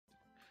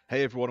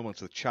Hey everyone, welcome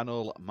to the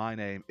channel. My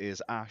name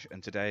is Ash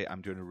and today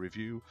I'm doing a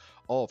review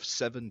of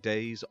 7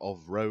 Days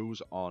of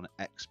Rose on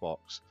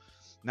Xbox.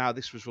 Now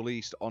this was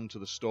released onto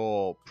the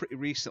store pretty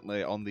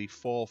recently on the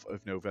 4th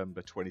of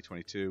November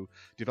 2022,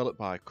 developed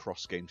by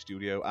Cross Game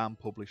Studio and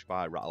published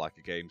by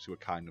Ratalaika Games, who were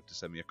kind enough to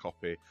send me a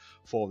copy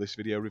for this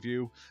video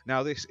review.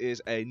 Now this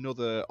is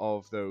another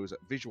of those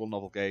visual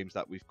novel games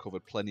that we've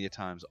covered plenty of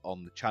times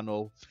on the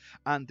channel,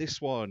 and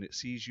this one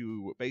sees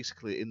you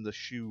basically in the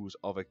shoes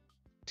of a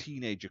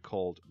teenager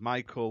called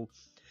Michael.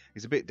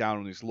 He's a bit down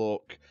on his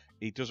luck.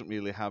 He doesn't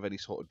really have any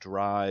sort of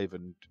drive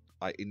and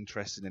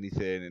interest in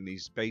anything, and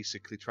he's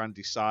basically trying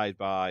to decide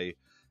by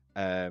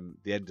the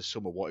end of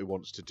summer what he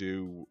wants to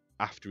do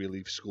after he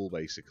leaves school,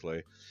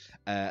 basically.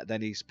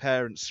 Then his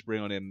parents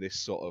spring on him this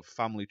sort of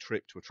family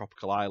trip to a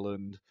tropical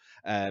island,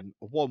 a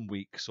 1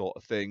 week sort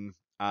of thing,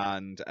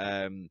 and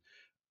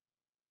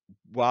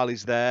while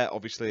he's there,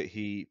 obviously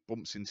he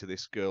bumps into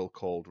this girl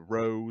called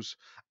Rose,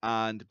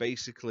 and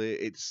basically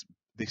it's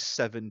this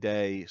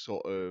 7-day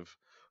sort of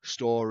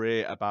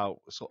story about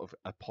sort of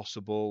a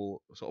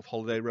possible sort of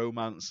holiday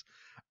romance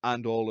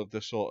and all of the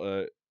sort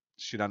of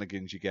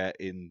shenanigans you get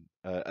in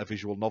a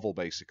visual novel,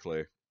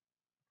 basically.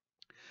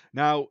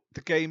 Now,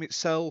 the game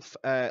itself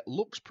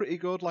looks pretty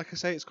good. Like I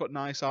say, it's got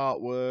nice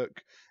artwork,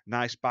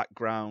 nice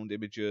background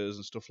images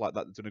and stuff like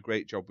that. They've done a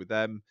great job with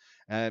them.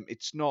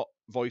 It's not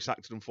voice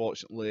acted,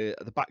 unfortunately.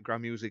 The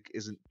background music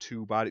isn't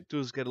too bad. It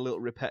does get a little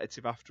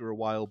repetitive after a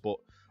while, but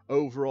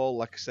overall,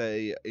 like I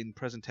say, in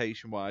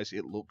presentation-wise,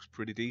 it looks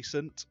pretty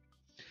decent.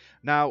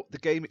 Now, the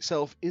game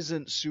itself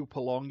isn't super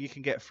long. You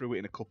can get through it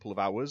in a couple of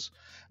hours.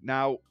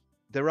 Now,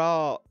 there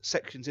are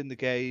sections in the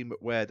game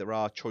where there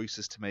are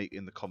choices to make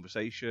in the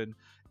conversation.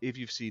 If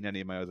you've seen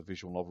any of my other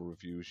visual novel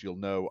reviews, you'll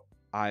know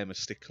I am a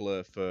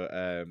stickler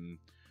for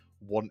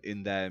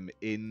wanting them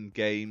in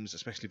games,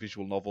 especially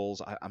visual novels.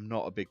 I'm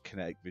not a big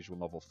kinetic visual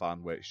novel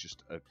fan where it's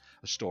just a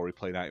story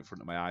playing out in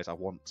front of my eyes. I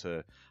want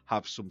to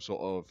have some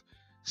sort of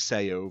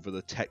say over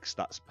the text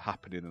that's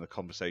happening in the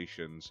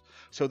conversations.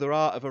 So there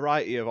are a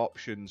variety of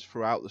options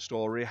throughout the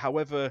story.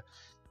 However,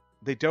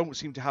 they don't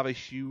seem to have a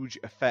huge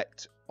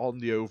effect on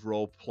the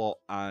overall plot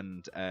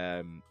and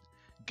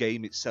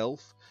game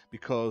itself,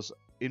 because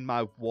in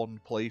my one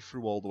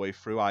playthrough all the way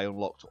through, I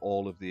unlocked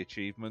all of the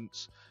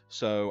achievements.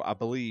 So I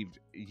believe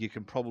you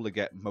can probably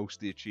get most of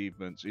the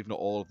achievements, if not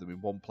all of them,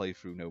 in one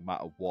playthrough, no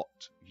matter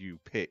what you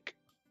pick.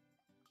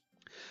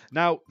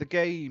 Now, the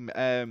game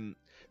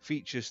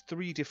features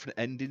 3 different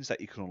endings that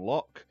you can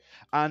unlock,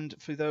 and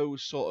for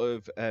those sort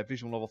of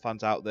visual novel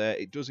fans out there,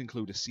 it does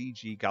include a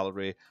CG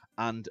gallery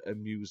and a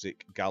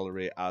music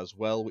gallery as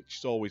well, which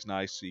is always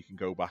nice, so you can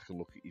go back and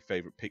look at your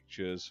favourite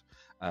pictures.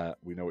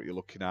 We know what you're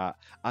looking at,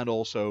 and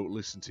also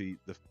listen to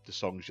the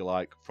songs you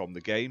like from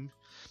the game.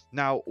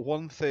 Now,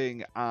 one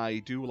thing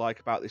I do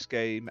like about this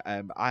game,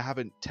 I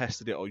haven't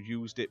tested it or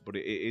used it, but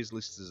it is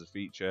listed as a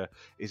feature,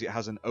 is it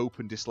has an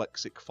open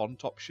dyslexic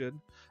font option.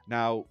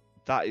 Now,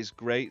 that is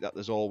great that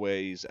there's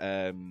always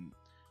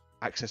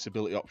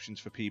accessibility options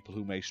for people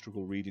who may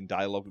struggle reading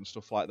dialogue and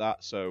stuff like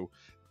that. So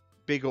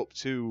big up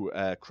to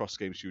Cross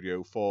Game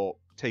Studio for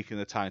taking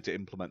the time to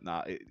implement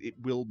that. It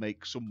will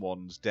make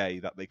someone's day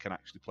that they can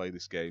actually play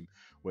this game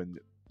when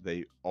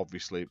they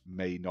obviously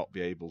may not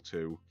be able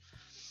to.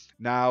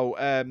 Now,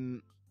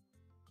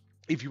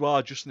 if you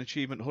are just an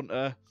achievement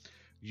hunter,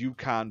 you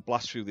can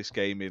blast through this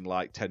game in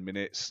like 10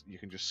 minutes. You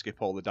can just skip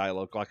all the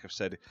dialogue. Like I've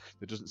said,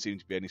 there doesn't seem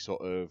to be any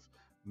sort of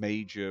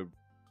major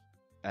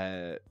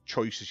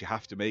choices you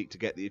have to make to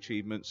get the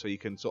achievement, so you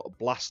can sort of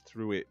blast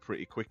through it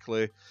pretty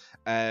quickly.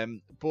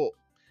 But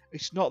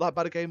it's not that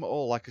bad a game at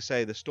all. Like I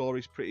say, the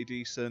story's pretty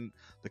decent,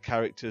 the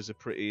characters are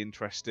pretty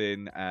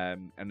interesting,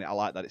 and I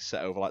like that it's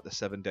set over like the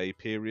 7-day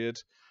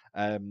period.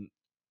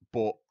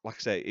 But like I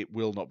say, it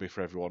will not be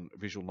for everyone.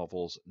 Visual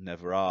novels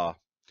never are.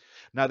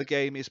 Now, the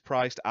game is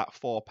priced at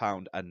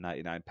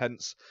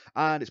 £4.99,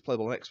 and it's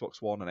playable on Xbox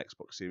One and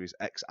Xbox Series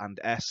X and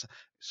S. It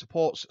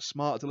supports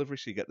smart delivery,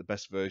 so you get the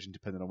best version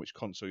depending on which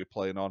console you're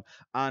playing on,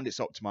 and it's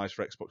optimized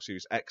for Xbox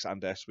Series X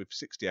and S with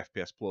 60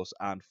 FPS plus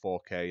and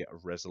 4K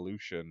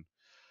resolution.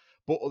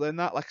 But other than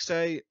that, like I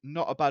say,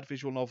 not a bad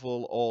visual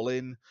novel all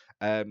in.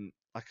 Like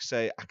I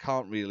say, I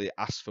can't really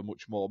ask for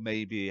much more.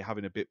 Maybe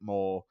having a bit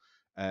more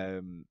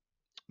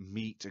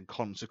meat and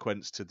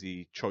consequence to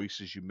the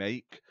choices you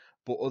make.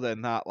 But other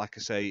than that, like I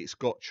say, it's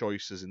got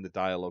choices in the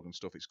dialogue and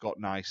stuff. It's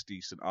got nice,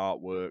 decent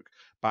artwork,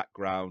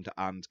 background,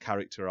 and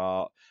character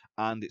art,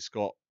 and it's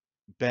got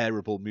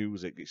bearable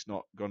music. It's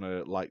not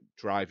gonna like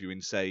drive you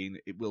insane.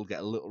 It will get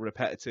a little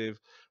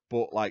repetitive,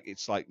 but like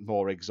it's like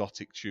more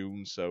exotic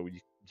tunes, so you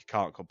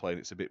can't complain.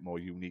 It's a bit more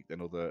unique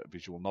than other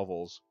visual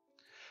novels.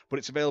 But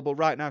it's available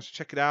right now, so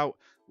check it out.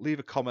 Leave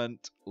a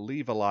comment,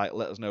 leave a like,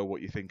 let us know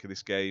what you think of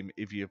this game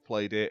if you've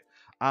played it,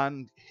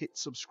 and hit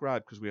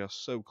subscribe because we are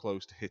so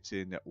close to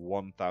hitting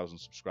 1,000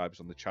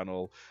 subscribers on the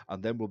channel,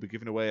 and then we'll be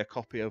giving away a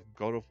copy of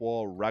God of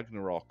War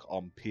Ragnarok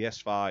on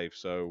PS5,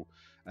 so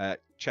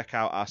check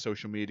out our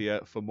social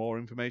media for more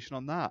information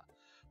on that.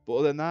 But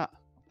other than that,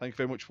 thank you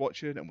very much for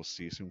watching, and we'll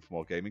see you soon for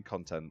more gaming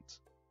content.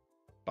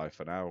 Bye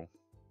for now.